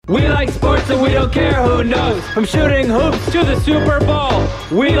don't care who knows. From shooting hoops to the Super Bowl.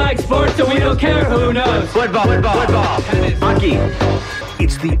 We like sports and we don't care who knows. Football, hockey.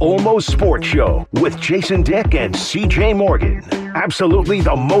 It's the Almost Sports Show with Jason Dick and CJ Morgan. Absolutely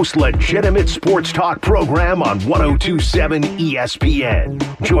the most legitimate sports talk program on 102.7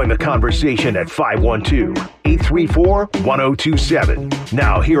 ESPN. Join the conversation at 512-834-1027.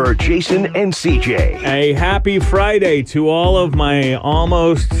 Now here are Jason and CJ. A happy Friday to all of my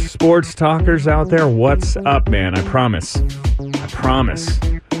almost sports talkers out there. What's up, man? I promise.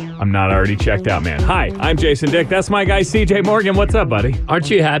 I'm not already checked out, man. Hi, I'm Jason Dick. That's my guy, CJ Morgan. What's up, buddy? Aren't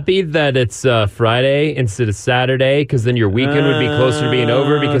you happy that it's Friday instead of Saturday? Because then your weekend would be closer to being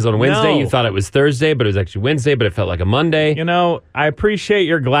over. Because on Wednesday you thought it was Thursday, but it was actually Wednesday, but it felt like a Monday. You know, I appreciate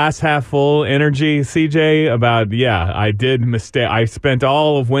your glass half full energy, CJ, about, I did mistake. I spent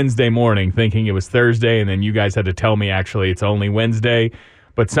all of Wednesday morning thinking it was Thursday, and then you guys had to tell me, actually, it's only Wednesday.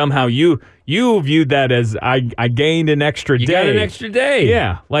 But somehow you viewed that as I gained an extra day. You got an extra day.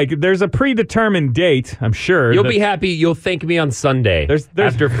 Yeah. Like, there's a predetermined date, I'm sure. You'll be happy. You'll thank me on Sunday.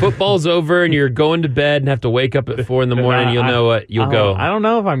 After football's over and you're going to bed and have to wake up at 4 in the morning, you'll know what you'll go. I don't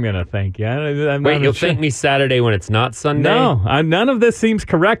know if I'm going to thank you. Wait, you'll thank me Saturday when it's not Sunday? No, none of this seems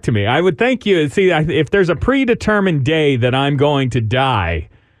correct to me. I would thank you. See, if there's a predetermined day that I'm going to die,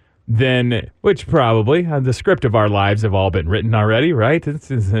 then, which probably, the script of our lives have all been written already, right?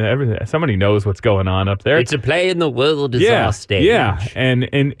 Somebody knows what's going on up there. It's a play in the world is our stage. Yeah, and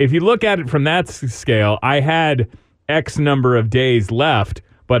if you look at it from that scale, I had X number of days left,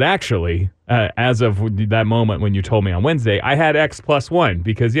 but actually, as of that moment when you told me on Wednesday, I had X plus 1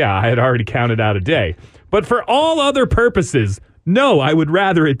 because, I had already counted out a day. But for all other purposes, no, I would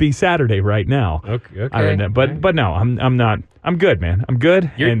rather it be Saturday right now. Okay. But no, I'm not. I'm good, man. I'm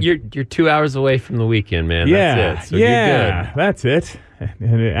good. You're 2 hours away from the weekend, man. Yeah, that's it. So you're good. That's it.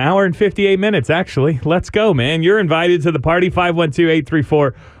 An hour and 58 minutes, actually. Let's go, man. You're invited to the party,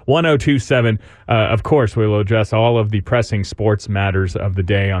 512-834-1027. Of course, we'll address all of the pressing sports matters of the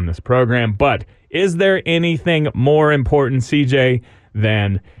day on this program. But is there anything more important, CJ,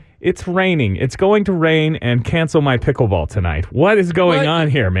 than... It's raining. It's going to rain and cancel my pickleball tonight. What is going on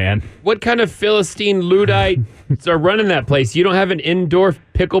here, man? What kind of Philistine Luddites are running that place? You don't have an indoor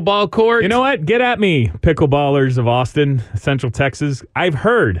pickleball court? You know what? Get at me, pickleballers of Austin, Central Texas. I've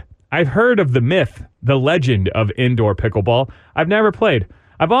heard of the myth, the legend of indoor pickleball. I've never played.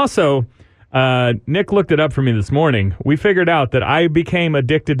 I've also, Nick looked it up for me this morning. We figured out that I became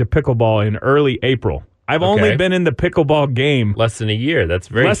addicted to pickleball in early April. I've only been in the pickleball game less than a year. That's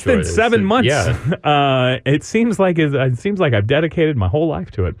very less short. than 7 months. Yeah. It seems like I've dedicated my whole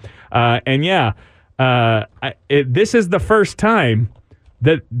life to it. This is the first time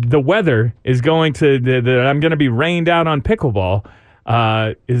that the weather is going to that I'm going to be rained out on pickleball.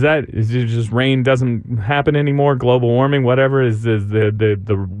 Is it just rain doesn't happen anymore? Global warming, whatever. Is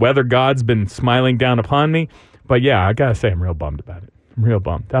the weather god's been smiling down upon me? But I gotta say, I'm real bummed about it. I'm real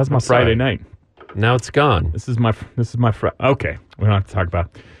bummed. That was my Friday night. Now it's gone. This is my okay. We don't have to talk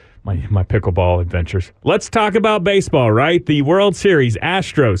about my pickleball adventures. Let's talk about baseball, right? The World Series,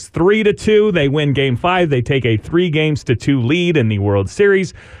 Astros 3-2. They win Game 5. They take a 3-2 lead in the World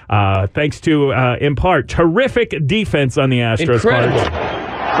Series, thanks to, in part, terrific defense on the Astros' part.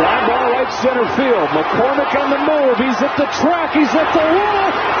 Fly ball right center field. McCormick on the move. He's at the track. He's at the wall.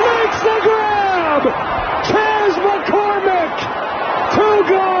 Makes the grab. Chas McCormick. 2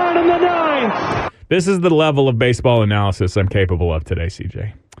 gone in the 9th. This is the level of baseball analysis I'm capable of today,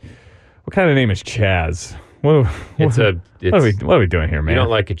 CJ. What kind of name is Chaz? What are we doing here, man? You don't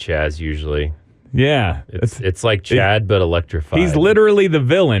like a Chaz usually. Yeah. It's like Chad, but electrified. He's literally the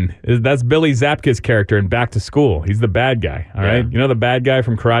villain. That's Billy Zapka's character in Back to School. He's the bad guy, all right? You know the bad guy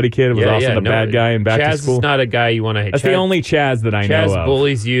from Karate Kid was also the bad guy in Back to School? Chaz is not a guy you want to hate. That's the only Chaz that I know of. Chaz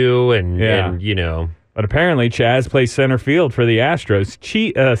bullies you and you know... But apparently, Chaz plays center field for the Astros.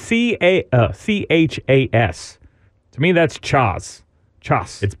 C-H-A-S. To me, that's Chaz.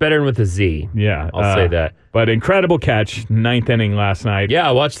 Chas. It's better with a Z. Yeah. I'll say that. But incredible catch, 9th inning last night. Yeah,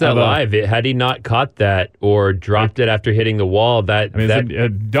 I watched that live. Had he not caught that or dropped it after hitting the wall, it's a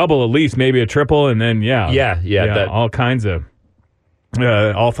double at least, maybe a triple, and then, all kinds of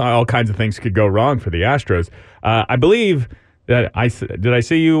all kinds of things could go wrong for the Astros. I believe... Did I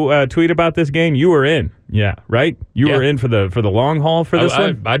see you tweet about this game? You were in, right? You were in for the long haul for this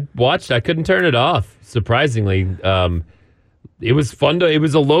one. I watched. I couldn't turn it off. Surprisingly, it was fun it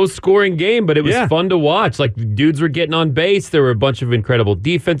was a low scoring game, but it was fun to watch. Like dudes were getting on base. There were a bunch of incredible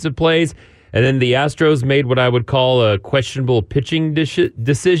defensive plays, and then the Astros made what I would call a questionable pitching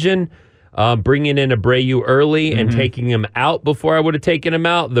decision. bringing in Abreu early and taking him out before I would have taken him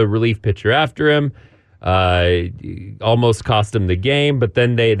out. The relief pitcher after him almost cost him the game, but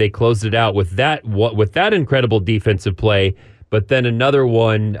then they closed it out with that incredible defensive play. But then another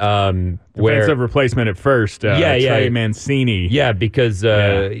one where defensive replacement at first. Trey Mancini. Yeah, because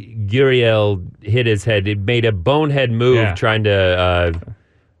Gurriel hit his head. It made a bonehead move trying to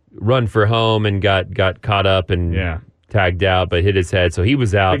run for home and got caught up and tagged out, but hit his head, so he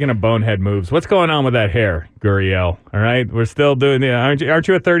was out. Speaking of bonehead moves, what's going on with that hair, Gurriel? All right, we're still doing it. Aren't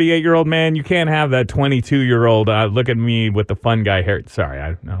you a 38-year-old man? You can't have that 22-year-old. Look at me with the fun guy hair. Sorry,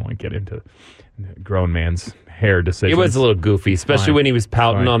 I don't want to get into grown man's hair decisions. It was a little goofy, especially when he was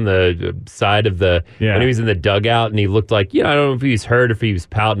pouting on the side of the when he was in the dugout, and he looked like, I don't know if he was hurt or if he was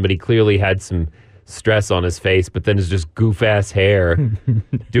pouting, but he clearly had some stress on his face. But then it's just goof ass hair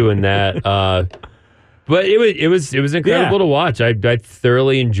doing that. But it was incredible to watch. I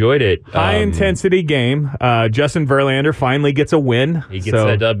thoroughly enjoyed it. High intensity game. Justin Verlander finally gets a win. He gets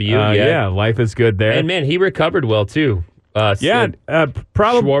that W. Life is good there. And man, he recovered well too. Probably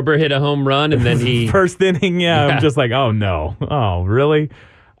Schwarber hit a home run, and then he first inning. I'm just like, oh no, oh really?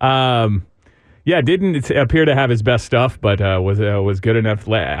 Didn't appear to have his best stuff, but was good enough.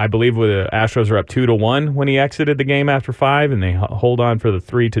 I believe the Astros are up 2-1 when he exited the game after 5, and they hold on for the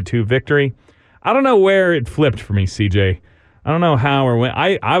 3-2 victory. I don't know where it flipped for me, CJ. I don't know how or when.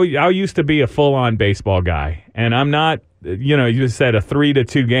 I used to be a full-on baseball guy, and I'm not. You said a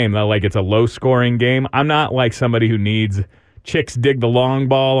 3-2 game, like it's a low-scoring game. I'm not like somebody who needs chicks dig the long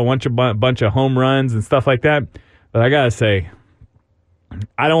ball, a bunch of home runs and stuff like that. But I gotta say,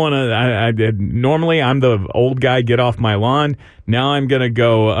 I don't want to. Normally, I'm the old guy. Get off my lawn. Now I'm gonna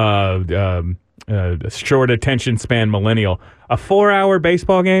go short attention span millennial. A 4-hour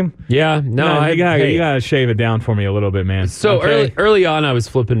baseball game? Yeah, no, you gotta shave it down for me a little bit, man. So early on, I was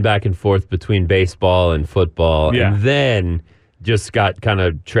flipping back and forth between baseball and football, and then just got kind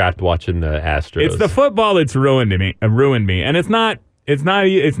of trapped watching the Astros. It's the football that's ruined me, and it's not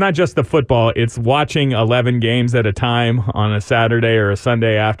just the football. It's watching 11 games at a time on a Saturday or a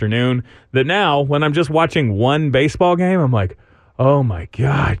Sunday afternoon. That now, when I'm just watching one baseball game, I'm like, oh my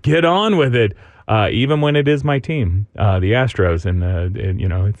God, get on with it. Even when it is my team, the Astros, and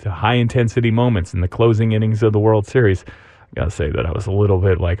it's high intensity moments in the closing innings of the World Series. I gotta say that I was a little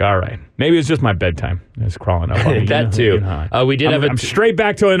bit like, all right, maybe it's just my bedtime. It's crawling up on me. That too. We did have. I'm straight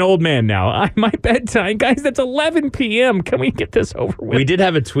back to an old man now. My bedtime, guys. That's 11 p.m. Can we get this over with? We did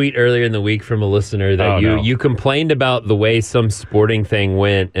have a tweet earlier in the week from a listener that you complained about the way some sporting thing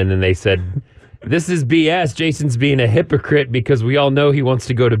went, and then they said, "This is BS. Jason's being a hypocrite because we all know he wants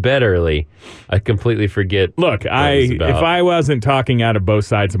to go to bed early." I completely forget. Look, if I wasn't talking out of both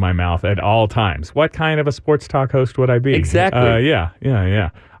sides of my mouth at all times, what kind of a sports talk host would I be? Exactly. Yeah.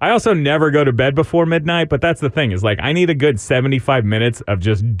 I also never go to bed before midnight, but that's the thing is like I need a good 75 minutes of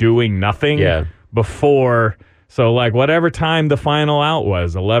just doing nothing before. So like whatever time the final out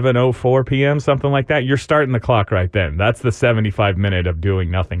was, 11:04 p.m., something like that, you're starting the clock right then. That's the 75 minute of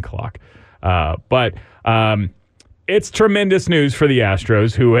doing nothing clock. But it's tremendous news for the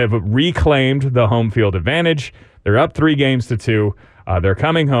Astros, who have reclaimed the home field advantage. They're up 3-2. They're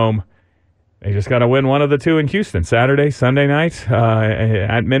coming home. They just got to win one of the two in Houston, Saturday, Sunday night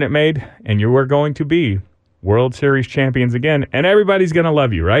at Minute Maid, and you are going to be World Series champions again. And everybody's going to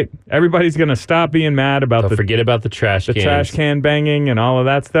love you, right? Everybody's going to stop being mad about forget about the trash cans. Trash can banging and all of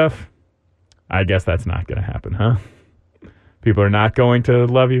that stuff. I guess that's not going to happen, huh? People are not going to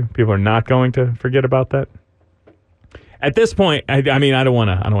love you. People are not going to forget about that. At this point, I don't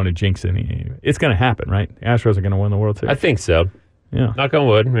want to jinx any. It's going to happen, right? The Astros are going to win the World Series. I think so. Yeah. Knock on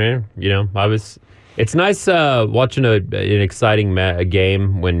wood, man. It's nice watching an exciting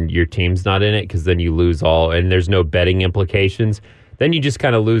game when your team's not in it, because then you lose all, and there's no betting implications. Then you just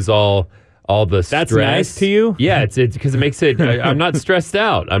kind of lose all the stress. That's nice to you? Yeah, it's because it makes it. I'm not stressed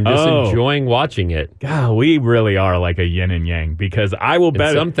out. I'm just enjoying watching it. God, we really are like a yin and yang, because I will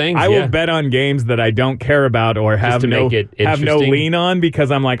bet some things. I will bet on games that I don't care about or have no lean on, because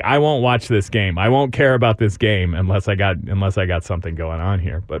I'm like, I won't watch this game. I won't care about this game unless I got something going on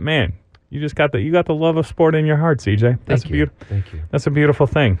here. But man, you got the love of sport in your heart, CJ. Thank you. That's a beautiful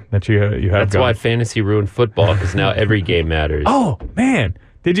thing that you have. That's why fantasy ruined football, because now every game matters. Oh man,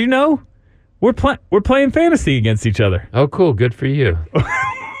 did you know? We're playing fantasy against each other. Oh, cool. Good for you.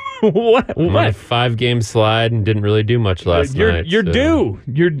 What? My 5-game slide and didn't really do much last night. You're due.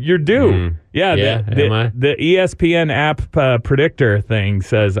 You're due. Mm. Yeah. Am I? The ESPN app predictor thing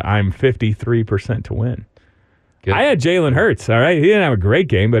says I'm 53% to win. Good. I had Jalen Hurts, all right? He didn't have a great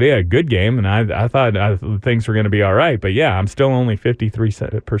game, but he had a good game, and I thought things were going to be all right. But, yeah, I'm still only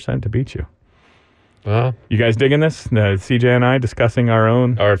 53% to beat you. Well, you guys digging this? CJ and I discussing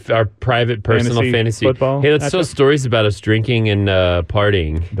our private personal fantasy football. Hey, let's tell stories about us drinking and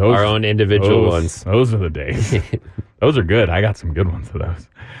partying. Our own individual ones. Those are the days. Those are good. I got some good ones of those.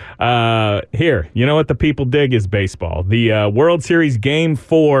 Here, you know what the people dig is baseball. The World Series Game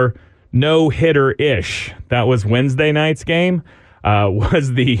 4 no-hitter-ish. That was Wednesday night's game.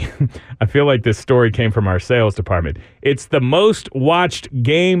 Was the I feel like this story came from our sales department. It's the most watched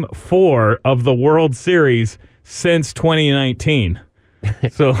Game 4 of the World Series since 2019.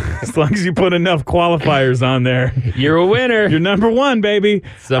 So as long as you put enough qualifiers on there, you're a winner. You're number one, baby.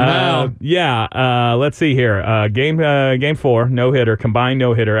 Somehow. Let's see here. Game 4, no-hitter, combined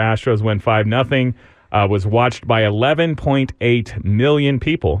no-hitter. Astros win 5-0. Was watched by 11.8 million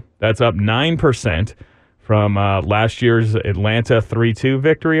people. That's up 9%. From last year's Atlanta 3-2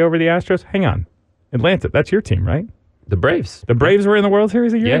 victory over the Astros. Hang on. Atlanta, that's your team, right? The Braves. The Braves were in the World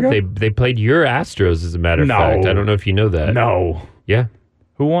Series a year ago? Yeah, they played your Astros, as a matter of fact. I don't know if you know that. No. Yeah.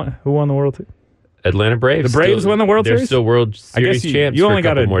 Who won the World Series? Atlanta Braves. The Braves won the World Series? They're still World Series champs you only for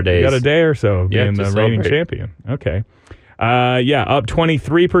a couple more days. You got a day or so of being the reigning celebrate. champion. Okay. Up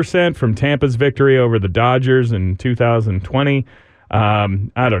 23% from Tampa's victory over the Dodgers in 2020. I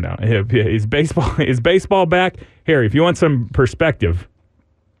don't know. Is baseball back? Here, if you want some perspective,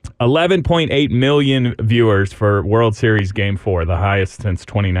 11.8 million viewers for World Series Game 4, the highest since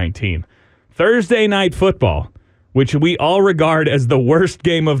 2019. Thursday Night Football, which we all regard as the worst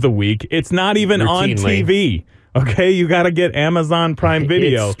game of the week. It's not even on TV. Okay, you got to get Amazon Prime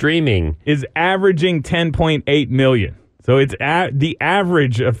Video. It's streaming. Is averaging 10.8 million. So it's the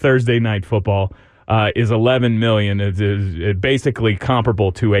average of Thursday Night Football is 11 million. It's basically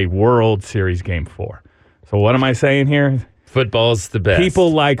comparable to a World Series Game 4. So what am I saying here? Football's the best.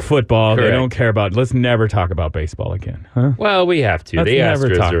 People like football. Correct. They don't care about. Let's never talk about baseball again, huh? Well, we have to. Let's the never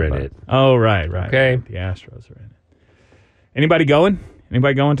Astros talk are in about it. Oh, right. Okay. The Astros are in it. Anybody going?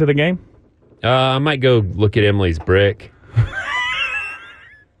 Anybody going to the game? I might go look at Emily's brick.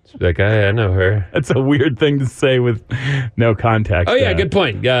 Like, I know her. That's a weird thing to say with no context. Oh, yeah, good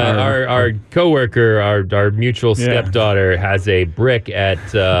point. Our coworker, our mutual stepdaughter, has a brick at,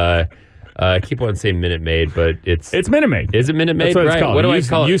 I keep wanting to say Minute Maid, but it's Minute Maid. Is it Minute Maid? That's what right. it's called. What do I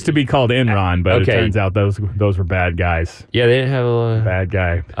call it? It used to be called Enron, but it turns out those were bad guys. Yeah, they didn't have a bad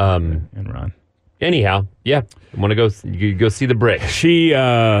guy. Enron. Anyhow, yeah, I want to go see the brick. She,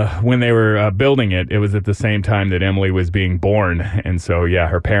 when they were building it, it was at the same time that Emily was being born, and so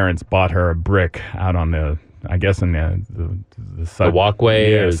her parents bought her a brick out on the, I guess in the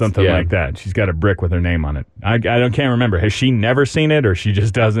walkway or something like that. She's got a brick with her name on it. I can't remember. Has she never seen it, or she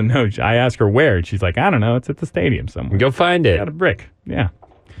just doesn't know? I asked her where, and she's like, I don't know. It's at the stadium somewhere. Go find it. Got a brick. Yeah,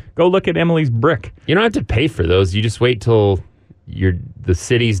 go look at Emily's brick. You don't have to pay for those. You just wait till the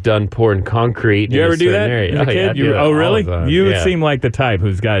city's done pouring concrete. Did you ever do that as a kid? Really? You seem like the type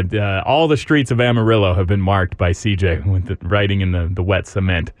who's got all the streets of Amarillo have been marked by CJ with the writing in the wet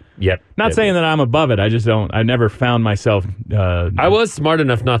cement. Yep. Not saying that I'm above it. I just don't. I never found myself. I was smart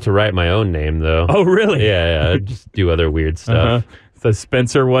enough not to write my own name, though. Oh, really? Yeah. Just do other weird stuff. So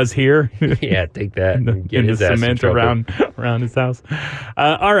Spencer was here. Yeah, take that. And get in his the ass cement in trouble. around his house.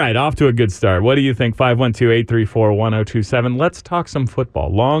 All right, off to a good start. What do you think? 512-834-1027. Let's talk some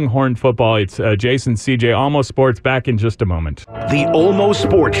football. Longhorn football. It's Jason, CJ, Almost Sports, back in just a moment. The Almost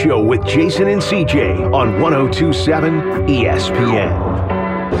Sports Show with Jason and CJ on 1027 ESPN.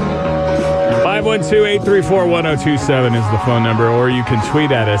 512-834-1027 is the phone number, or you can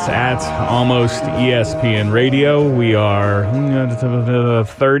tweet at us at Almost ESPN Radio. We are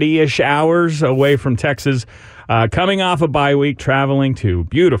 30-ish hours away from Texas, coming off a bye week, traveling to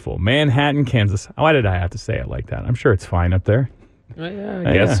beautiful Manhattan, Kansas. Why did I have to say it like that? I'm sure it's fine up there. Yeah,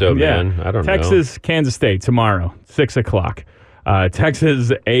 I guess so, man. I don't know. Texas, Kansas State, tomorrow, 6 o'clock.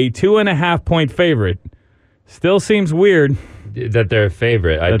 Texas, a 2.5-point favorite. Still seems weird. That they're a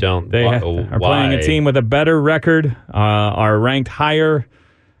favorite. I don't. They are playing a team with a better record, are ranked higher.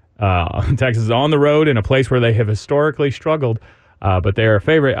 Texas is on the road in a place where they have historically struggled, but they are a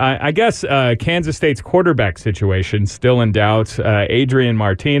favorite. I guess Kansas State's quarterback situation still in doubt. Adrian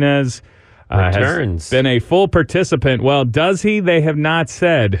Martinez has been a full participant. Well, does he? They have not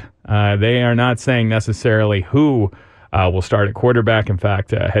said. They are not saying necessarily who will start at quarterback. In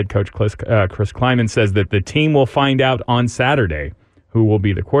fact, head coach Chris Kleiman says that the team will find out on Saturday who will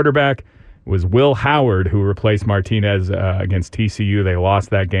be the quarterback. It was Will Howard who replaced Martinez against TCU. They lost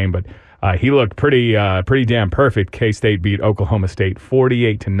that game, but he looked pretty damn perfect. K-State beat Oklahoma State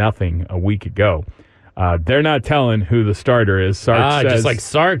 48-0 a week ago. They're not telling who the starter is. Sark says, just like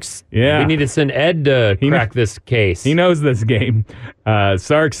Sark's. Yeah. We need to send Ed to crack this case. He knows this game.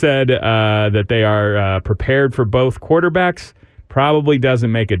 Sark said that they are prepared for both quarterbacks. Probably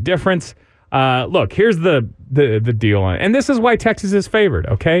doesn't make a difference. Look, here's the deal on it. And this is why Texas is favored,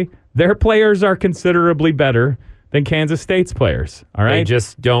 okay? Their players are considerably better than Kansas State's players, all right? They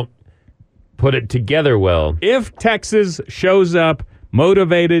just don't put it together well. If Texas shows up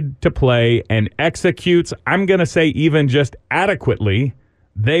motivated to play and executes, I'm going to say even just adequately,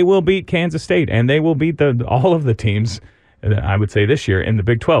 they will beat Kansas State, and they will beat all of the teams, I would say, this year in the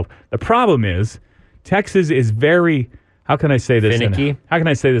Big 12. The problem is Texas is very, how can I say this? Finicky? How can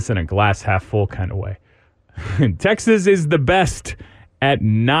I say this in a glass half full kind of way? Texas is the best at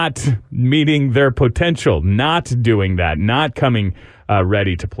not meeting their potential, not doing that, not coming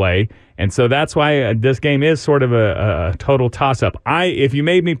ready to play. And so that's why this game is sort of a total toss-up. If you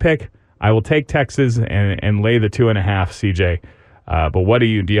made me pick, I will take Texas and lay the 2.5, CJ. But what do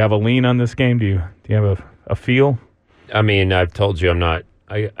you have a lean on this game? Do you have a feel? I mean, I've told you I'm not.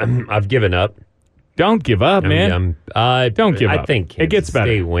 I've given up. Don't give up, man. Don't give up. I think Kansas it gets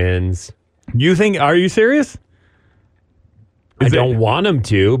better. State wins. You think? Are you serious? I don't want them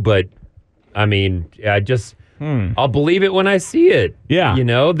to, but I mean, I'll believe it when I see it. Yeah.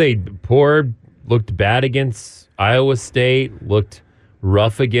 They looked bad against Iowa State, looked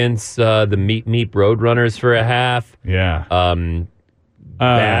rough against the Meep Roadrunners for a half. Yeah.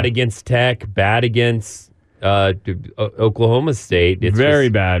 Bad against Tech, bad against Oklahoma State. It's very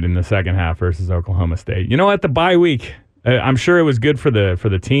bad in the second half versus Oklahoma State. You know what? The bye week, I'm sure it was good for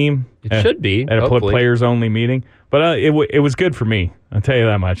the team. It should be. At a players-only meeting. But it was good for me, I'll tell you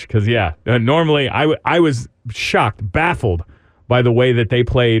that much. Because, normally I was shocked, baffled by the way that they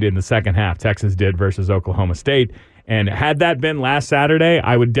played in the second half. Texas did versus Oklahoma State. And had that been last Saturday,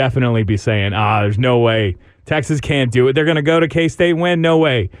 I would definitely be saying, there's no way. Texas can't do it. They're going to go to K-State and win? No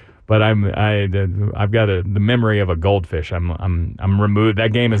way. But I've got the memory of a goldfish. I'm removed.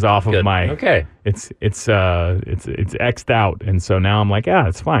 That game is off of my. Okay. It's X'd out, and so now I'm like,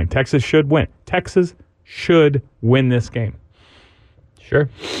 it's fine. Texas should win. Texas should win this game. Sure.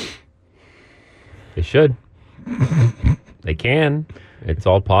 They should. They can. It's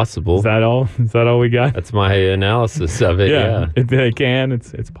all possible. Is that all? Is that all we got? That's my analysis of it. Yeah. They can.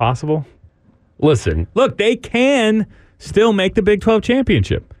 It's possible. Listen. Look, they can still make the Big 12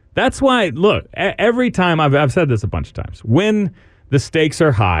 championship. That's why, look, every time, I've said this a bunch of times, when the stakes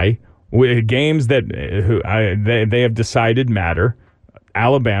are high, with games that they have decided matter,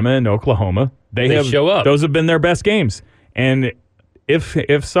 Alabama and Oklahoma, they show up. Those have been their best games. And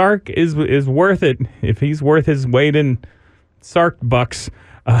if Sark is worth it, if he's worth his weight in Sark bucks,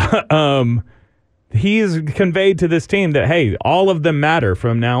 he is conveyed to this team that, hey, all of them matter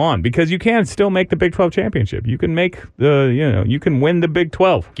from now on, because you can still make the Big 12 championship. You can make you can win the Big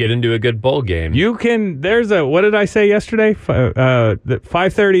 12. Get into a good bowl game. You can. What did I say yesterday?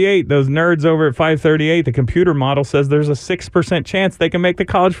 538. Those nerds over at 538. The computer model says there's a 6% chance they can make the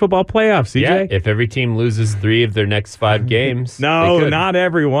college football playoffs. CJ? Yeah, if every team loses 3 of their next 5 games. No, not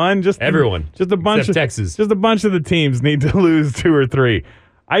everyone. Just everyone. Just a bunch except of Texas. Just a bunch of the teams need to lose 2 or 3.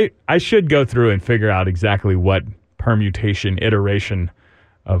 I should go through and figure out exactly what permutation, iteration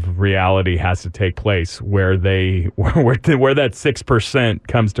of reality has to take place where that 6%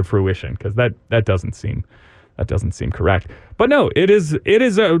 comes to fruition, because that doesn't seem correct. But no, it is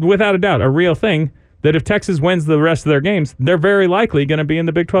without a doubt a real thing that if Texas wins the rest of their games, they're very likely going to be in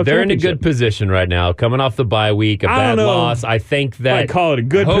the Big 12 They're championship. in a good position right now, coming off the bye week, a bad loss. I think that I call it a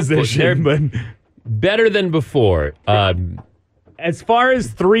good position, but better than before. As far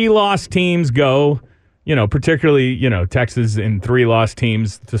as 3 lost teams go, particularly, Texas and 3 lost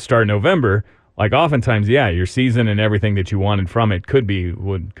teams to start November, like oftentimes, your season and everything that you wanted from it could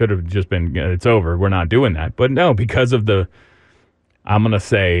have just been, it's over. We're not doing that. But no, because of I'm going to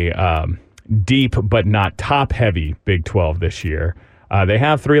say, deep but not top-heavy Big 12 this year, they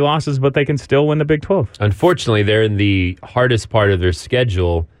have 3 losses, but they can still win the Big 12. Unfortunately, they're in the hardest part of their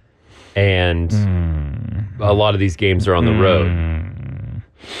schedule, and a lot of these games are on the road.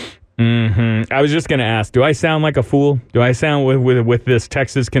 Mm-hmm. I was just going to ask, do I sound like a fool? Do I sound with this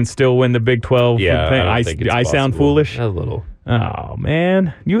Texas can still win the Big 12 thing? I sound foolish? A little. Oh,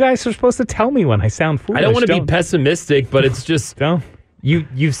 man. You guys are supposed to tell me when I sound foolish. I don't want to be pessimistic, but it's just...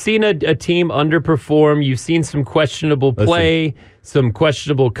 You've seen a team underperform. You've seen some questionable play, some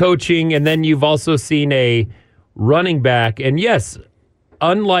questionable coaching, and then you've also seen a running back. And yes,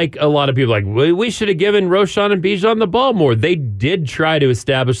 unlike a lot of people, like, we should have given Roschon and Bijan the ball more. They did try to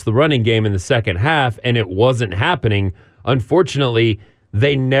establish the running game in the second half, and it wasn't happening. Unfortunately,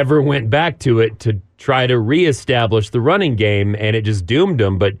 they never went back to it to try to reestablish the running game, and it just doomed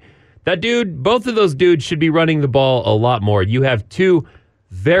them. But both of those dudes should be running the ball a lot more. You have two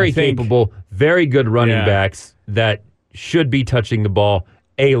very capable, very good running backs that should be touching the ball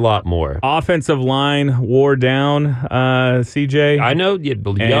a lot more. Offensive line wore down, CJ. I know,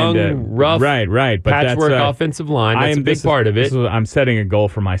 young, rough, right. But patchwork offensive line. That's a big part of it. I'm setting a goal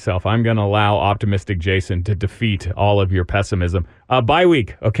for myself. I'm going to allow optimistic Jason to defeat all of your pessimism. Bye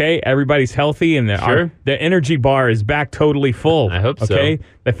week, okay? Everybody's healthy, and the energy bar is back totally full. I hope so. Okay?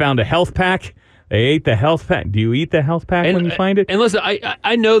 They found a health pack. They ate the health pack. Do you eat the health pack when you find it? And listen,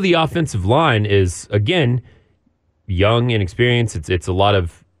 I know the offensive line is, again, young and experienced. It's a lot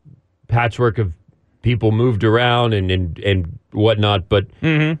of patchwork of people moved around and whatnot, but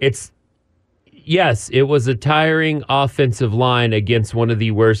it was a tiring offensive line against one of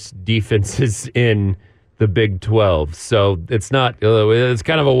the worst defenses in the Big 12. So it's kind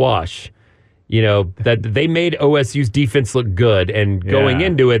of a wash. That they made OSU's defense look good, and going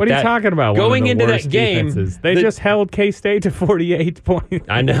into it, what are you talking about? Going into that game, defenses. They just held K-State to 48 points.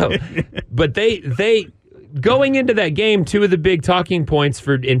 I know, but they going into that game, two of the big talking points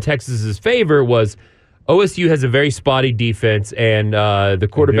in Texas's favor was OSU has a very spotty defense, and the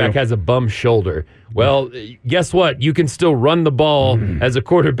quarterback has a bum shoulder. Well, guess what? You can still run the ball as a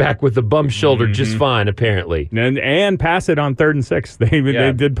quarterback with a bum shoulder just fine, apparently, and pass it on 3rd and 6. They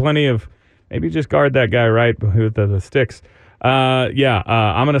did plenty of. Maybe just guard that guy right with the sticks. I'm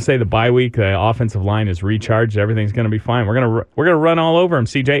going to say the bye week, the offensive line is recharged. Everything's going to be fine. We're gonna run all over them,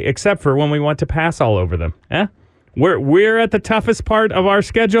 CJ, except for when we want to pass all over them. We're at the toughest part of our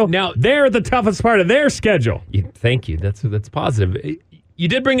schedule. Now they're at the toughest part of their schedule. Thank you. That's positive. You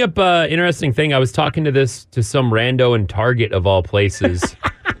did bring up an interesting thing. I was talking to some rando in Target of all places.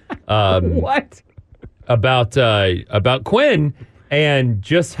 What? About Quinn. And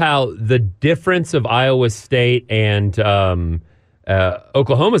just how the difference of Iowa State and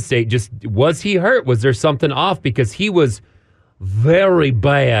Oklahoma State, was he hurt? Was there something off? Because he was very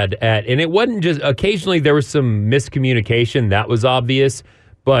bad and it wasn't just, occasionally there was some miscommunication, that was obvious,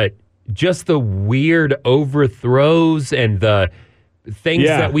 but just the weird overthrows and the things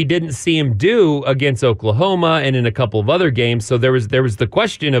that we didn't see him do against Oklahoma and in a couple of other games. So there was the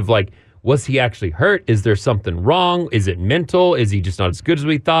question of was he actually hurt? Is there something wrong? Is it mental? Is he just not as good as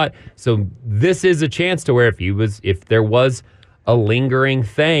we thought? So this is a chance to where if there was a lingering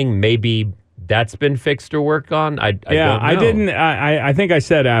thing, maybe that's been fixed or worked on. I don't know. I think I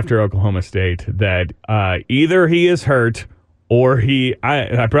said after Oklahoma State that either he is hurt or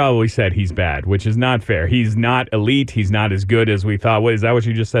I probably said he's bad, which is not fair. He's not elite. He's not as good as we thought. Is that what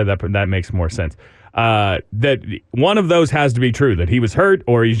you just said? That makes more sense. That one of those has to be true, that he was hurt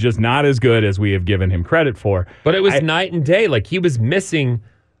or he's just not as good as we have given him credit for. But it was night and day. He was missing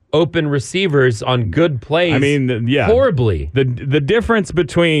open receivers on good plays. Horribly. The difference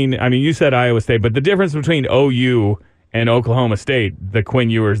between, you said Iowa State, but the difference between OU and Oklahoma State, the Quinn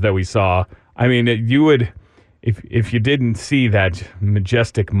Ewers that we saw, you would, if you didn't see that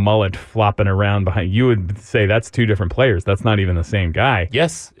majestic mullet flopping around behind, you would say that's two different players. That's not even the same guy.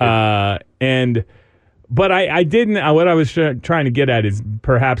 Yes. But I didn't. What I was trying to get at is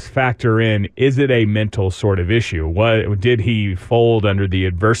perhaps factor in: is it a mental sort of issue? What did he fold under the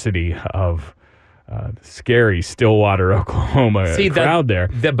adversity of scary Stillwater, Oklahoma crowd there?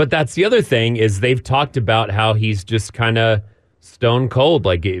 But that's the other thing is they've talked about how he's just kind of stone cold.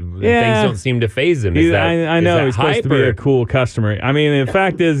 Things don't seem to faze him. I know he's supposed to be a cool customer. The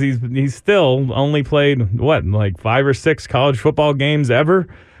fact is he's still only played 5 or 6 college football games ever.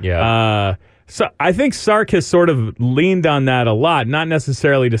 Yeah. So I think Sark has sort of leaned on that a lot, not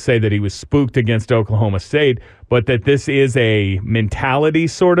necessarily to say that he was spooked against Oklahoma State, but that this is a mentality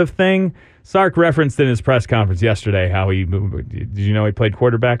sort of thing. Sark referenced in his press conference yesterday how did you know he played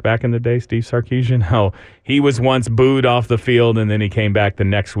quarterback back in the day, Steve Sarkisian? How he was once booed off the field and then he came back the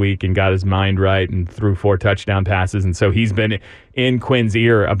next week and got his mind right and threw 4 touchdown passes. And so he's been in Quinn's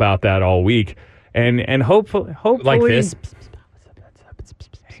ear about that all week. And hopefully like this.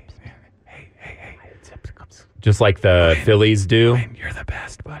 Just like the Phillies do. Quinn, you're the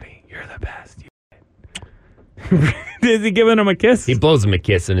best, buddy. You're the best. Is he giving him a kiss? He blows him a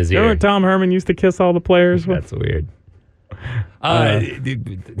kiss in his ear. Remember Tom Herman used to kiss all the players? That's weird.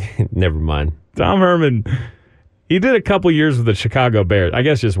 Never mind. Tom Herman, he did a couple years with the Chicago Bears. I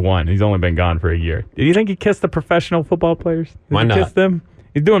guess just one. He's only been gone for a year. Did you think he kissed the professional football players? Why not? Kiss them?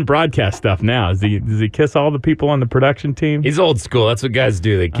 He's doing broadcast stuff now. Does he kiss all the people on the production team? He's old school. That's what guys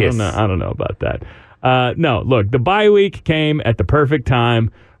do. They kiss. I don't know about that. No, look, the bye week came at the perfect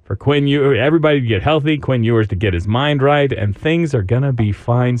time for everybody to get healthy, Quinn Ewers to get his mind right, and things are going to be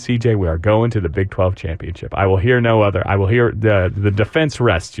fine. CJ, we are going to the Big 12 championship. I will hear no other. I will hear the defense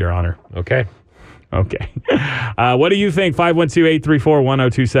rests, Your Honor. Okay. What do you think?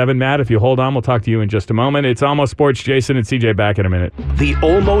 512-834-1027. Matt, if you hold on, we'll talk to you in just a moment. It's Almost Sports. Jason and CJ back in a minute. The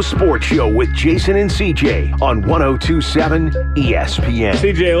Almost Sports Show with Jason and CJ on 1027 ESPN.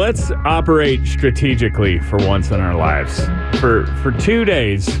 CJ, let's operate strategically for once in our lives. For 2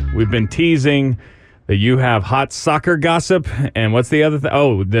 days, we've been teasing that you have hot soccer gossip, and what's the other thing?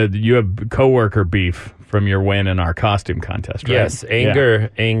 Oh, you have coworker beef from your win in our costume contest, right? Yes,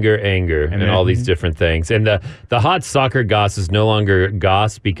 anger, and all these different things. And the hot soccer goss is no longer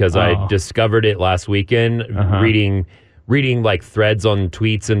goss because I discovered it last weekend reading like threads on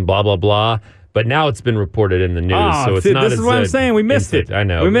tweets and blah, blah, blah. But now it's been reported in the news, so it's not. This is what I'm saying. We missed it. I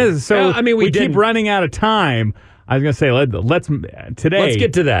know. We missed it. So we keep running out of time. I was going to say, let's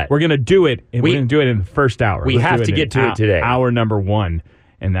get to that. We're going to do it. We're going to do it in the first hour. We have to get to it today. Hour number 1.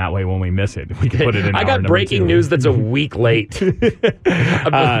 And that way, when we miss it, we can put it in. I got breaking news that's a week late. So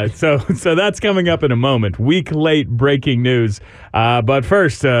that's coming up in a moment. Week late breaking news. But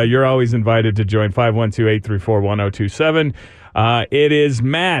first, you're always invited to join 512-834-1027. It is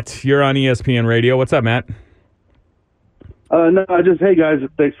Matt. You're on ESPN Radio. What's up, Matt? No, hey guys,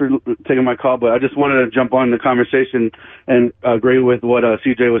 thanks for taking my call. But I just wanted to jump on the conversation and agree with what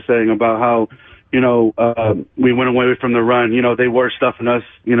CJ was saying about how, we went away from the run. They were stuffing us,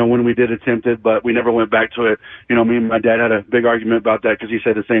 when we did attempt it, but we never went back to it. Me and my dad had a big argument about that because he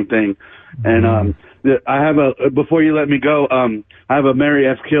said the same thing. And I have before you let me go, I have a Mary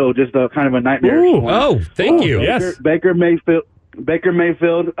F. Kill, just a kind of a nightmare. Thank you. Yes. Baker Mayfield,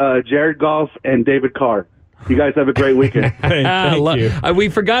 Jared Goff, and David Carr. You guys have a great weekend. Thank you. We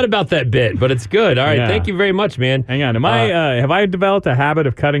forgot about that bit, but it's good. All right, Thank you very much, man. Hang on. Have I developed a habit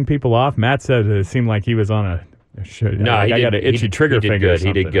of cutting people off? Matt said it seemed like he was on a No, I got an itchy trigger finger.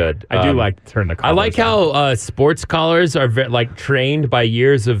 He did good. I do like to turn the collars I like how sports callers are trained by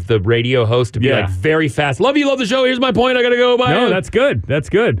years of the radio host to be very fast. Love the show. Here's my point. I gotta go. Bye. No, that's good. That's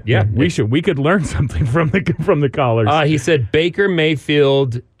good. Yeah, we could learn something from the callers. He said Baker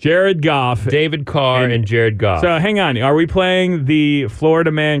Mayfield, Jared Goff, David Carr, and Jared Goff. So hang on. Are we playing the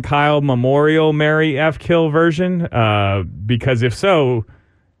Florida Man Kyle Memorial Mary F. Kill version? Because if so.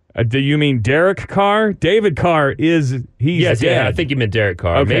 Do you mean Derek Carr? David Carr he's dead. Yeah, I think you meant Derek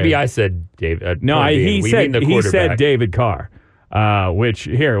Carr. Okay. Maybe I said David. He said David Carr. Which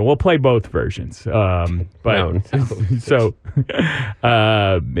here we'll play both versions. Mary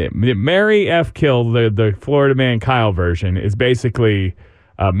F. Kill, the Florida Man Kyle version is basically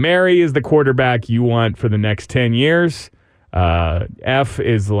Mary is the quarterback you want for the next 10 years. F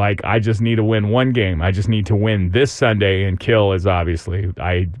is like, I just need to win one game. I just need to win this Sunday, and Kill is obviously,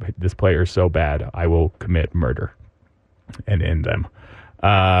 this player is so bad, I will commit murder and end them.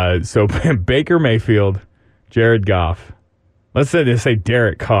 So Baker Mayfield, Jared Goff. Let's say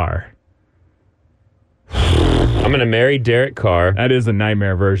Derek Carr. I'm going to marry Derek Carr. That is a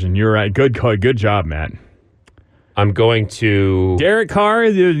nightmare version. You're right. Good job, Matt. I'm going to... Derek Carr,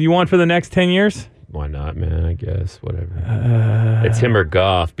 you want for the next 10 years? Why not, man? I guess. Whatever. It's him or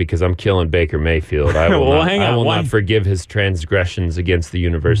Goff because I'm killing Baker Mayfield. I will, not forgive his transgressions against the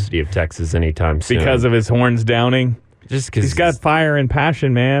University of Texas anytime soon. Because of his horns downing? Just because he's got fire and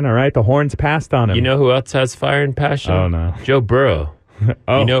passion, man. All right? The horns passed on him. You know who else has fire and passion? Oh, no. Joe Burrow.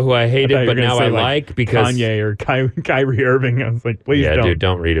 You know who I hated, but now I like because Kanye or Kyrie Irving. I was like, please don't. Yeah, dude,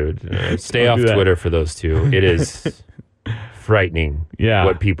 don't read it. Stay off Twitter for those two. It is... frightening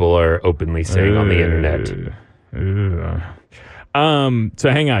what people are openly saying on the internet. So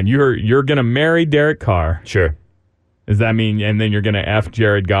hang on. You're going to marry Derek Carr. Sure. Does that mean, and then you're going to F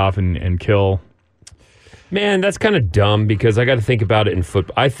Jared Goff and kill? Man, that's kind of dumb because I got to think about it in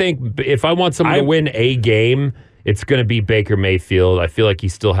football. I think if I want someone to win a game, it's going to be Baker Mayfield. I feel like he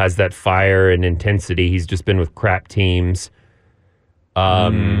still has that fire and intensity. He's just been with crap teams.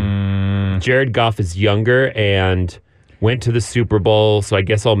 Jared Goff is younger and went to the Super Bowl, so I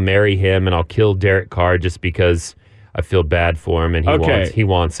guess I'll marry him and I'll kill Derek Carr just because I feel bad for him and he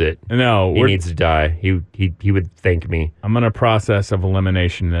wants it. No, he needs to die. He would thank me. I'm in a process of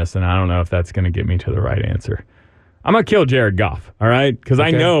elimination this, and I don't know if that's going to get me to the right answer. I'm going to kill Jared Goff, all right? Because I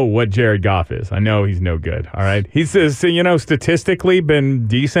know what Jared Goff is. I know he's no good, all right? He's statistically been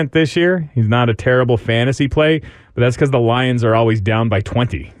decent this year. He's not a terrible fantasy play, but that's because the Lions are always down by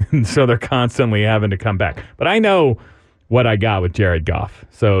 20, so they're constantly having to come back. But I know what I got with Jared Goff.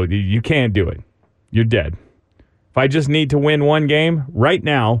 So you can't do it. You're dead. If I just need to win one game, right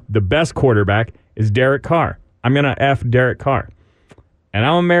now, the best quarterback is Derek Carr. I'm going to F Derek Carr. and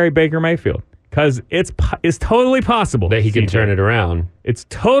I'm going to marry Baker Mayfield because it's totally possible that he can turn it around. It's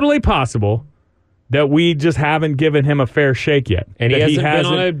totally possible that we just haven't given him a fair shake yet. And he hasn't been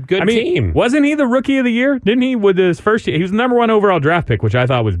on a good team. Wasn't he the rookie of the year? Didn't he with his first year? He was the number 1 overall draft pick, which I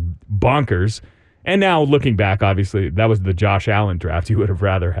thought was bonkers. And now looking back, obviously, that was the Josh Allen draft. You would have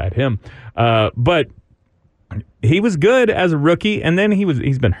rather had him. But he was good as a rookie, and then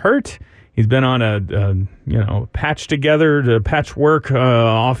he's been hurt. He's been on a patchwork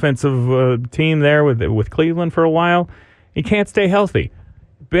offensive team there with Cleveland for a while. He can't stay healthy.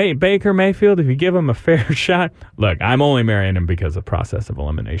 Baker Mayfield, if you give him a fair shot, look, I'm only marrying him because of process of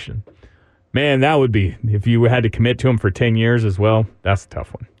elimination. Man, that would be, if you had to commit to him for 10 years as well, that's a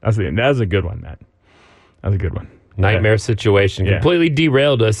tough one. That's a good one, Matt. That's a good one. Nightmare situation. Yeah. Completely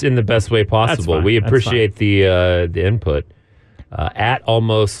derailed us in the best way possible. We appreciate the input. At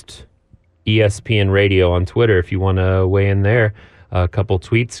Almost ESPN Radio on Twitter, if you want to weigh in there. A couple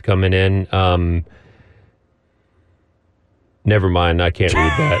tweets coming in. Never mind, I can't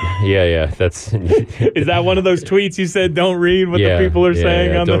read that. Yeah, that's... Is that one of those tweets you said don't read what the people are saying?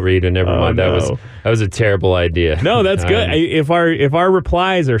 Yeah, don't read it, never mind. That was a terrible idea. No, that's good. If our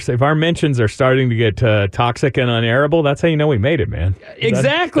replies or if our mentions are starting to get toxic and unairable, that's how you know we made it, man.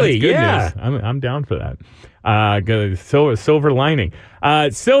 Exactly, that's good news. I'm down for that. Silver lining.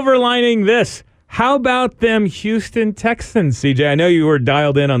 Silver lining this. How about them Houston Texans, CJ? I know you were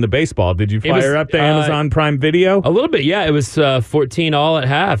dialed in on the baseball. Did you fire up the Amazon Prime Video? A little bit, yeah. It was 14-all at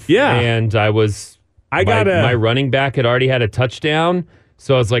half. Yeah. And my running back had already had a touchdown.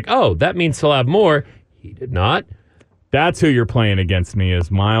 So I was like, oh, that means he'll have more. He did not. That's who you're playing against me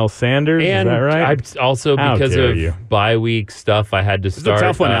is Miles Sanders. And is that right? Also because of bye week stuff, I had to start. It's a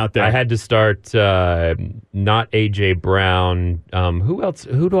tough one out there. I had to start not A.J. Brown. Who else?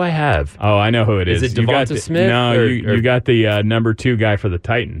 Who do I have? Oh, I know who it is. Is it Devonta Smith? No, you got the number 2 guy for the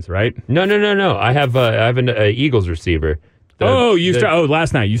Titans, right? No. I have an Eagles receiver.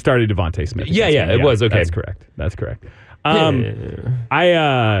 Last night you started Devonta Smith. Yeah, it was okay. That's correct.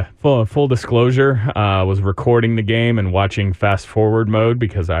 I full disclosure, was recording the game and watching fast forward mode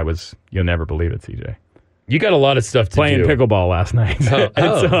because you'll never believe it, CJ. You got a lot of stuff to playing do. Pickleball last night. And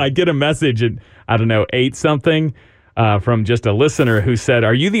so I get a message at 8-something from just a listener who said,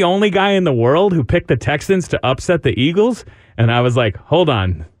 "Are you the only guy in the world who picked the Texans to upset the Eagles?" And I was like, "Hold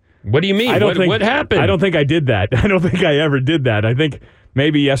on. What do you mean? What happened?" I don't think I did that. I don't think I ever did that. I think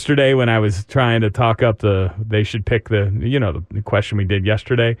maybe yesterday when I was trying to talk up they should pick the question we did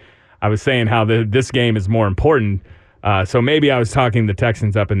yesterday, I was saying how this game is more important. So maybe I was talking the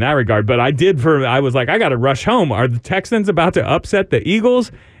Texans up in that regard. But I was like, I got to rush home. Are the Texans about to upset the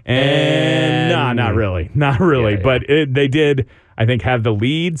Eagles? And no, not really. Not really. Yeah. But they did, I think, have the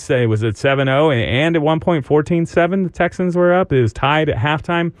lead. Say, was it 7-0? And at one point, 14-7, the Texans were up. It was tied at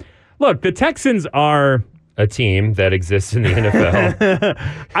halftime. Look, the Texans are a team that exists in the NFL.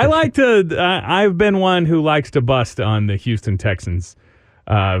 I've been one who likes to bust on the Houston Texans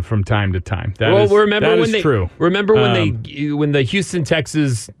from time to time. Remember when the Houston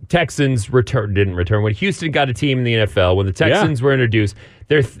Texans didn't return when Houston got a team in the NFL, when the Texans were introduced,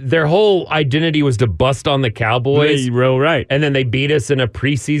 their whole identity was to bust on the Cowboys. Real right. And then they beat us in a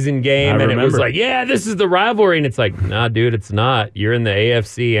preseason game, and it was like, yeah, this is the rivalry. And it's like, nah, dude, it's not. You're in the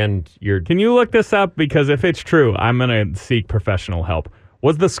AFC, and you're... Can you look this up? Because if it's true, I'm going to seek professional help.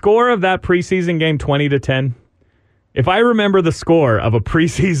 Was the score of that preseason game 20-10? If I remember the score of a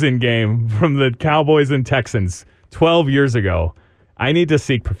preseason game from the Cowboys and Texans 12 years ago, I need to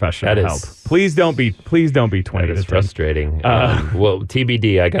seek professional help. Please don't be 20-10. That is frustrating. Well,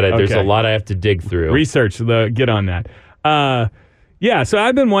 TBD. There's a lot I have to dig through. Research. Get on that. So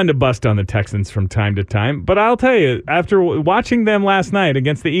I've been one to bust on the Texans from time to time, but I'll tell you, after watching them last night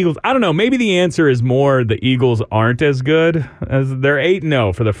against the Eagles, I don't know, maybe the answer is more the Eagles aren't as good as they're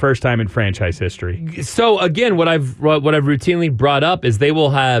 8-0 for the first time in franchise history. So again, what I've routinely brought up is they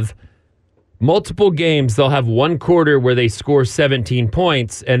will have multiple games. They'll have one quarter where they score 17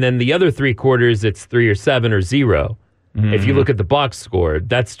 points, and then the other 3 quarters it's 3 or 7 or 0. Mm-hmm. If you look at the box score,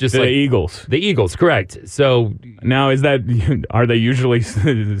 that's just the Eagles. The Eagles, correct. So now, are they usually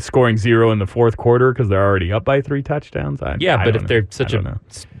scoring 0 in the fourth quarter because they're already up by 3 touchdowns? But if they're such a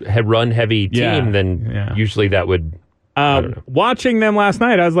run-heavy team, then usually that would. Watching them last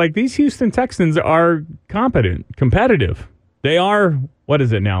night, I was like, these Houston Texans are competitive. They are. What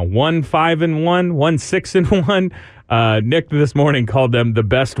is it now? 1-5-1, 1-6-1. Nick this morning called them the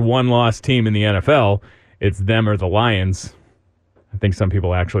best one-loss team in the NFL. It's them or the Lions. I think some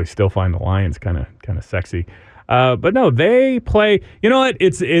people actually still find the Lions kind of sexy. But no, they play. You know what?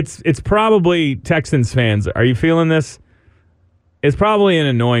 It's probably Texans fans. Are you feeling this? is probably an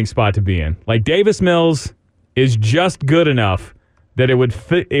annoying spot to be in. Like, Davis Mills is just good enough that it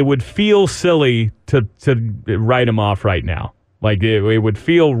would feel silly to write him off right now. Like, it would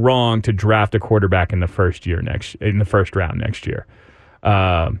feel wrong to draft a quarterback in the first round next year.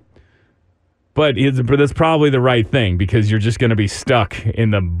 But that's probably the right thing, because you're just going to be stuck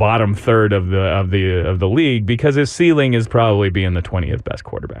in the bottom third of the league, because his ceiling is probably being the 20th best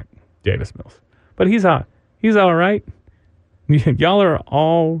quarterback, Davis Mills. But he's all right. Y'all are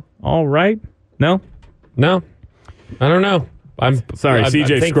all right? No, I don't know. I'm sorry.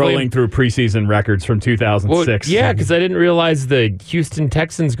 CJ scrolling through preseason records from 2006. Well, yeah, because I didn't realize the Houston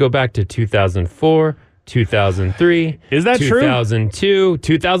Texans go back to 2004. 2003. Is that true? 2002.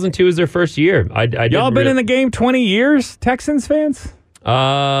 2002 is their first year. Y'all been in the game 20 years, Texans fans?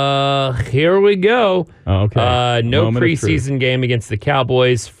 Here we go. Okay. No preseason game against the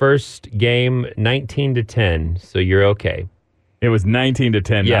Cowboys. First game 19-10. So you're okay. It was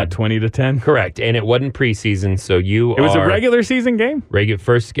 19-10, not 20-10? Correct. And it wasn't preseason, so It was a regular season game? Regular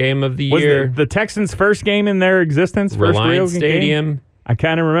first game of the year. Was the Texans' first game in their existence? Reliance Stadium. Game? I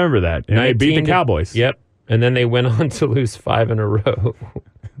kind of remember that. And they beat the Cowboys. Yep. And then they went on to lose 5 in a row.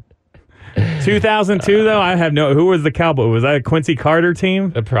 2002, though, I have no. Who was the Cowboy? Was that a Quincy Carter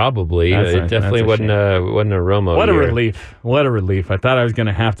team? Probably. It definitely wasn't a Romo. What a relief! What a relief! I thought I was going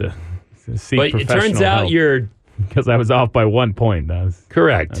to have to seek professional help. But it turns out you're because I was off by 1 point.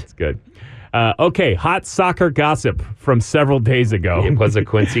 Correct. That's good. Okay, hot soccer gossip from several days ago. It was a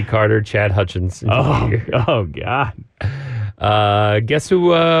Quincy Carter, Chad Hutchinson. Oh God. Guess who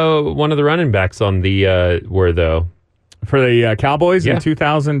one of the running backs on the were, though? For the Cowboys in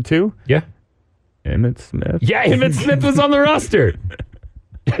 2002? Yeah. Emmitt Smith? Yeah, Emmitt Smith was on the roster.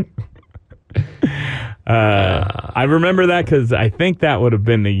 I remember that because I think that would have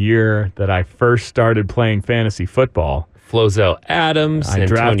been the year that I first started playing fantasy football. Flozell Adams,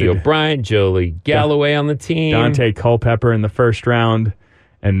 Antonio Bryant, Jolie Galloway on the team. Dante Culpepper in the first round.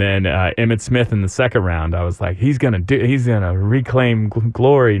 And then Emmitt Smith in the second round. I was like, he's gonna reclaim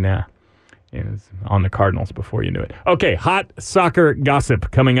glory now. It was on the Cardinals before you knew it. Okay, hot soccer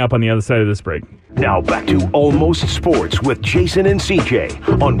gossip coming up on the other side of this break. Now back to Almost Sports with Jason and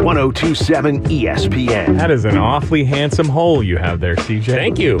CJ on 102.7 ESPN. That is an awfully handsome hole you have there, CJ.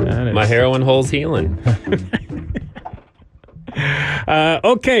 Thank you. My heroin hole's healing.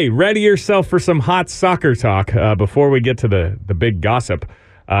 Okay, ready yourself for some hot soccer talk before we get to the big gossip.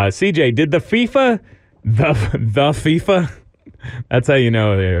 CJ, did the FIFA, that's how you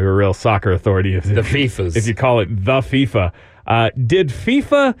know they're a real soccer authority. The FIFAs. If you call it the FIFA. Did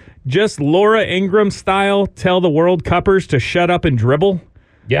FIFA just Laura Ingraham style tell the World Cuppers to shut up and dribble?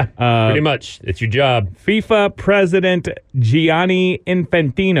 Yeah, pretty much. It's your job. FIFA President Gianni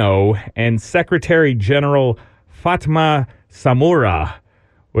Infantino and Secretary General Fatma Samura,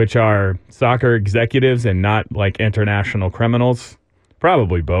 which are soccer executives and not like international criminals.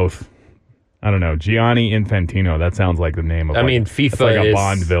 Probably both. I don't know. Gianni Infantino. That sounds like the name of FIFA like a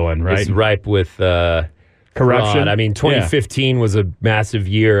Bond villain, right? It's ripe with corruption. Fraud. I mean, 2015 was a massive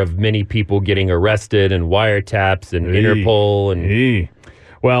year of many people getting arrested and wiretaps and Interpol. And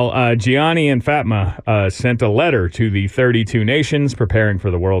Well, Gianni and Fatma sent a letter to the 32 nations preparing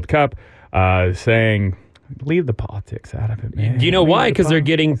for the World Cup saying, leave the politics out of it, man. Do you know why? Because they're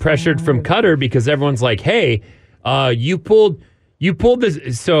getting pressured from Qatar because everyone's like, hey, you pulled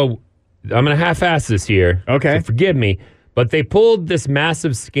this. So I'm going to half-ass this here. Okay. So forgive me. But they pulled this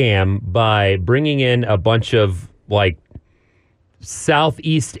massive scam by bringing in a bunch of, like,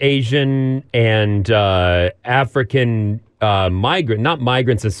 Southeast Asian and African not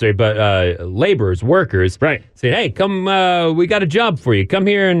migrants necessarily, but laborers, workers. Right. Saying, hey, come, we got a job for you. Come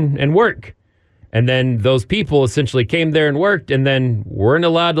here and work. And then those people essentially came there and worked and then weren't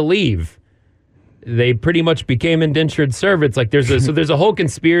allowed to leave. They pretty much became indentured servants. Like there's a whole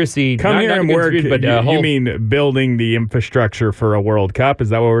conspiracy. Come here and work. But you mean building the infrastructure for a World Cup? Is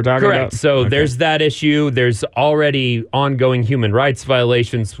that what we're talking about? Correct. So there's that issue. There's already ongoing human rights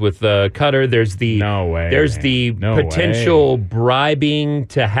violations with Qatar. There's the potential bribing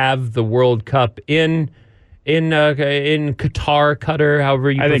to have the World Cup in Qatar, however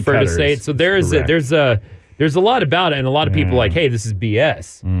you prefer to say it. So there's a lot about it, and a lot of people like, hey, this is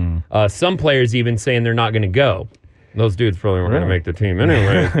BS. Some players even saying they're not going to go. Those dudes probably weren't going to make the team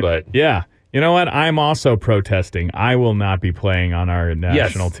anyways, but yeah. You know what? I'm also protesting. I will not be playing on our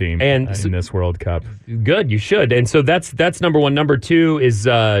national team in this World Cup. Good, you should. And so that's number one. Number two is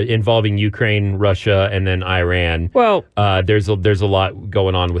involving Ukraine, Russia, and then Iran. Well, there's a lot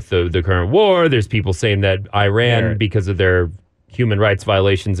going on with the current war. There's people saying that Iran, because of their human rights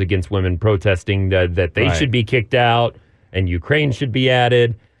violations against women protesting, that they should be kicked out. and Ukraine should be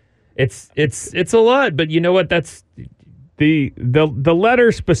added. It's a lot, but you know what? That's the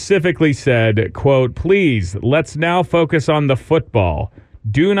letter specifically said, quote, "Please, let's now focus on the football.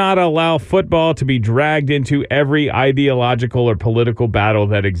 Do not allow football to be dragged into every ideological or political battle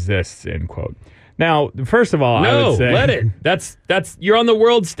that exists," end quote. Now, first of all, I would say, let it. That's you're on the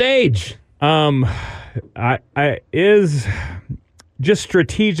world stage. Is just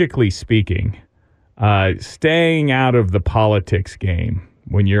strategically speaking, staying out of the politics game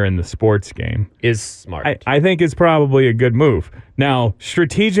when you're in the sports game is smart. I think is probably a good move. Now,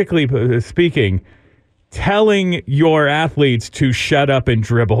 strategically speaking, telling your athletes to shut up and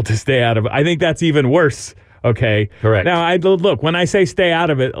dribble to stay out of it, I think that's even worse. Okay. Correct. Now, look, when I say stay out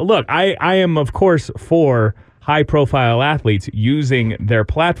of it, look, I am, of course, for high-profile athletes using their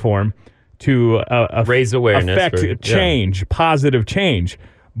platform to raise awareness, affect change, positive change.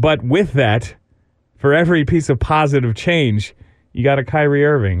 But with that, for every piece of positive change, you got a Kyrie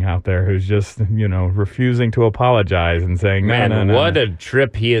Irving out there who's just, refusing to apologize and saying, "Man, no. What a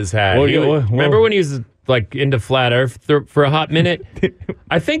trip he has had." Well, remember when he was like into flat Earth for a hot minute?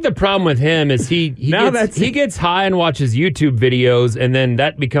 I think the problem with him is he gets high and watches YouTube videos, and then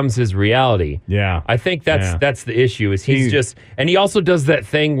that becomes his reality. Yeah, I think that's the issue. Is and he also does that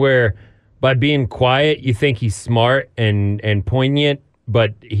thing where by being quiet, you think he's smart and poignant,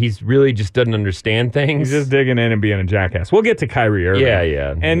 but he's really just doesn't understand things. He's just digging in and being a jackass. We'll get to Kyrie Irving.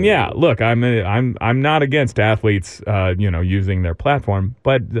 Yeah. And look, I'm not against athletes, using their platform,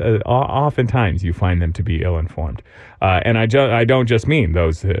 but oftentimes you find them to be ill-informed. And I don't just mean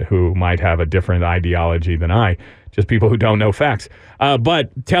those who might have a different ideology than I, just people who don't know facts.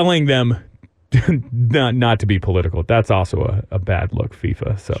 But telling them not to be political, that's also a bad look,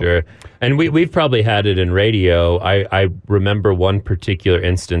 FIFA. So sure. And we've probably had it in radio. I remember one particular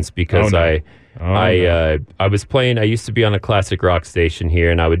instance because I was playing, I used to be on a classic rock station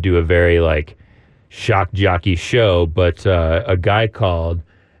here, and I would do a very shock jockey show, but a guy called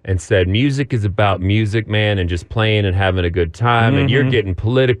and said, "Music is about music, man, and just playing and having a good time, and you're getting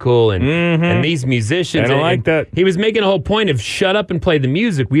political, and these musicians." I don't like that. He was making a whole point of shut up and play the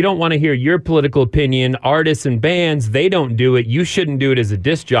music. We don't want to hear your political opinion. Artists and bands, they don't do it. You shouldn't do it as a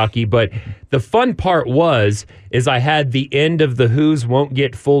disc jockey. But the fun part is I had the end of the Who's Won't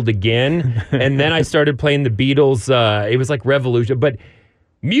Get Fooled Again, and then I started playing the Beatles. It was like Revolution, but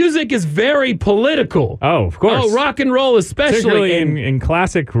music is very political. Oh, of course. Oh, rock and roll especially. Particularly in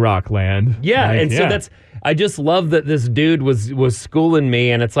classic rock land. Yeah, so I just love that this dude was schooling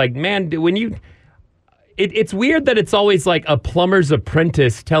me, and it's like, man, when you... It's weird that it's always like a plumber's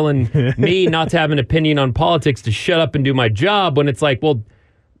apprentice telling me not to have an opinion on politics, to shut up and do my job, when it's like, well,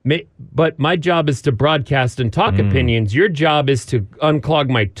 but my job is to broadcast and talk opinions. Your job is to unclog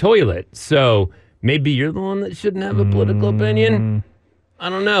my toilet. So maybe you're the one that shouldn't have a political opinion? I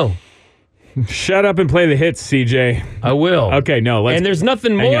don't know. Shut up and play the hits, CJ. I will. Okay, no, let's... And there's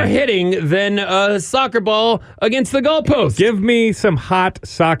nothing more hitting than a soccer ball against the goalpost. Give me some hot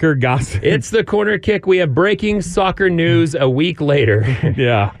soccer gossip. It's the corner kick. We have breaking soccer news a week later.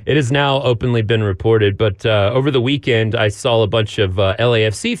 Yeah. It has now openly been reported, but over the weekend, I saw a bunch of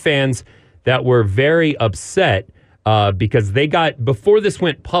LAFC fans that were very upset because before this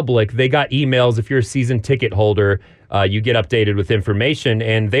went public, they got emails. If you're a season ticket holder, you get updated with information,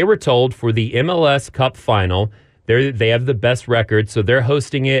 and they were told for the MLS Cup final, they have the best record, so they're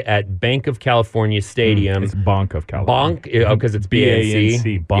hosting it at Bank of California Stadium. It's Bonk of California. Bonk? Oh, because it's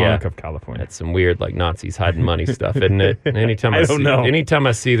B-A-N-C. Bonk of California. That's some weird, Nazis hiding money stuff, isn't it? Anytime I don't know. Anytime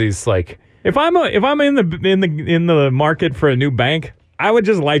I see these, if I'm in the market for a new bank, I would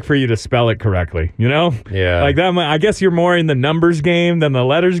just like for you to spell it correctly, Yeah. Like that. I guess you're more in the numbers game than the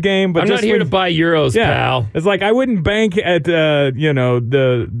letters game. But I'm not here to buy euros, pal. It's like I wouldn't bank at the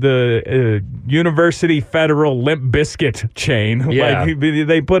University Federal Limp Biscuit chain. Yeah. Like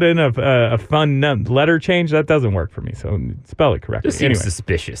they put in a fun letter change. That doesn't work for me. So spell it correctly. Just seems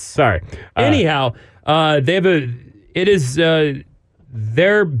suspicious. Sorry. Anyhow, it is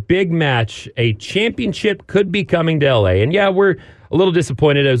their big match. A championship could be coming to LA, and we're a little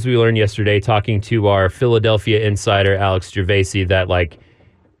disappointed, as we learned yesterday, talking to our Philadelphia insider, Alex Gervasi, that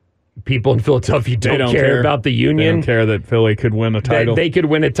people in Philadelphia don't care about the Union. They don't care that Philly could win a title. They could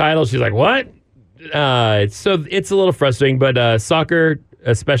win a title. She's like, what? So it's a little frustrating, but soccer,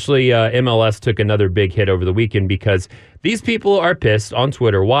 especially MLS, took another big hit over the weekend because these people are pissed on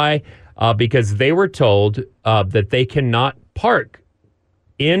Twitter. Why? Because they were told that they cannot park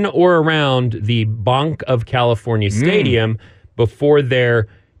in or around the Bank of California Stadium before their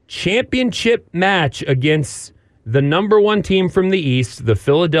championship match against the number one team from the East, the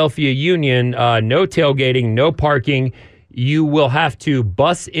Philadelphia Union. No tailgating, no parking. you will have to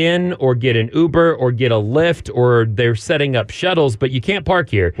bus in or get an Uber or get a Lyft, or they're setting up shuttles, but you can't park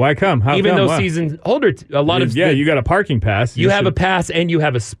here. Why come? How Even come? though season holder, a lot of you got a parking pass. You have a pass and you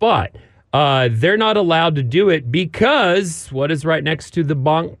have a spot. They're not allowed to do it because what is right next to the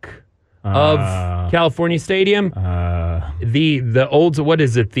bunk of California Stadium? The old, what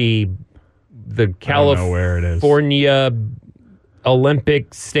is it? The California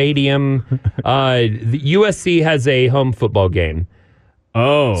Olympic Stadium. The USC has a home football game.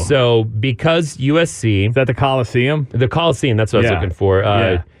 Oh. So because USC... Is that the Coliseum? The Coliseum, that's what I was looking for.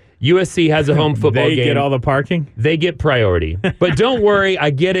 USC has a home football game. They get all the parking? They get priority. But don't worry, I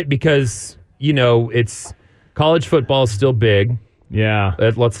get it because, it's college football is still big. Yeah.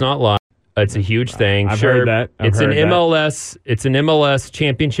 Let's not lie. It's a huge thing. I've heard that. It's an MLS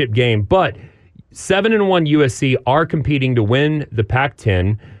championship game, but 7-1 USC are competing to win the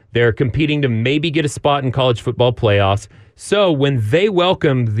Pac-10. They're competing to maybe get a spot in college football playoffs. So when they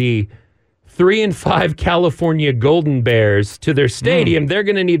welcome the 3-5 California Golden Bears to their stadium, they're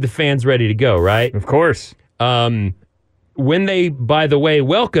going to need the fans ready to go, right? Of course. When they, by the way,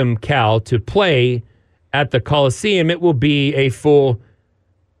 welcome Cal to play at the Coliseum, it will be a full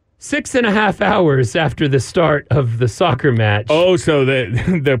 6.5 hours after the start of the soccer match. Oh, so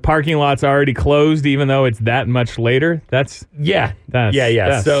the parking lot's already closed, even though it's that much later. That's yeah. That's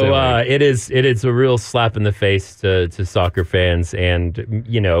So it is a real slap in the face to soccer fans, and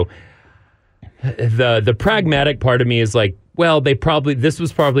the pragmatic part of me is like, well, this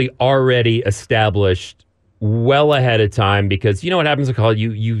was probably already established well ahead of time, because you know what happens with college?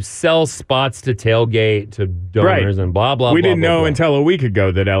 You sell spots to tailgate to donors and blah blah. We blah, didn't blah, know blah. until a week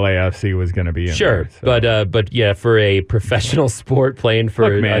ago that LAFC was going to be in Sure, there, so. but yeah, for a professional sport playing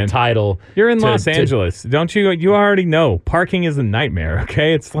for a title, you're in Los Angeles, don't you? You already know parking is a nightmare.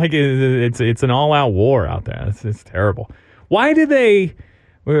 Okay, it's like it's an all-out war out there. It's terrible. Why do they?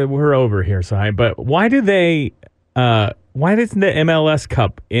 We're over here, but why do they? Why doesn't the MLS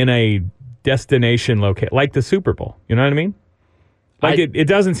Cup in a destination location like the Super Bowl? You know what I mean? Like it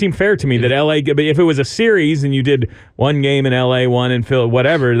doesn't seem fair to me that LA. But if it was a series and you did one game in LA, one in Philly,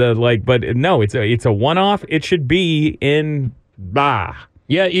 whatever, but no, it's a one-off. It should be in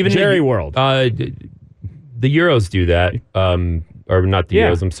even Jerry World. The Euros do that. Or not the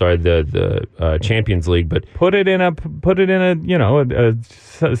Euros. I'm sorry, the Champions League. But put it in a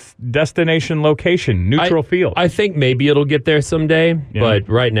a destination location, neutral field. I think maybe it'll get there someday. Yeah. But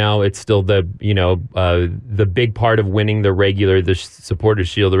right now, it's still the big part of winning the Supporters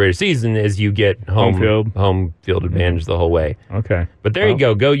Shield, the regular season, is you get home field advantage the whole way. Okay, but there you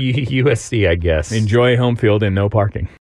go. Go USC, I guess. Enjoy home field and no parking.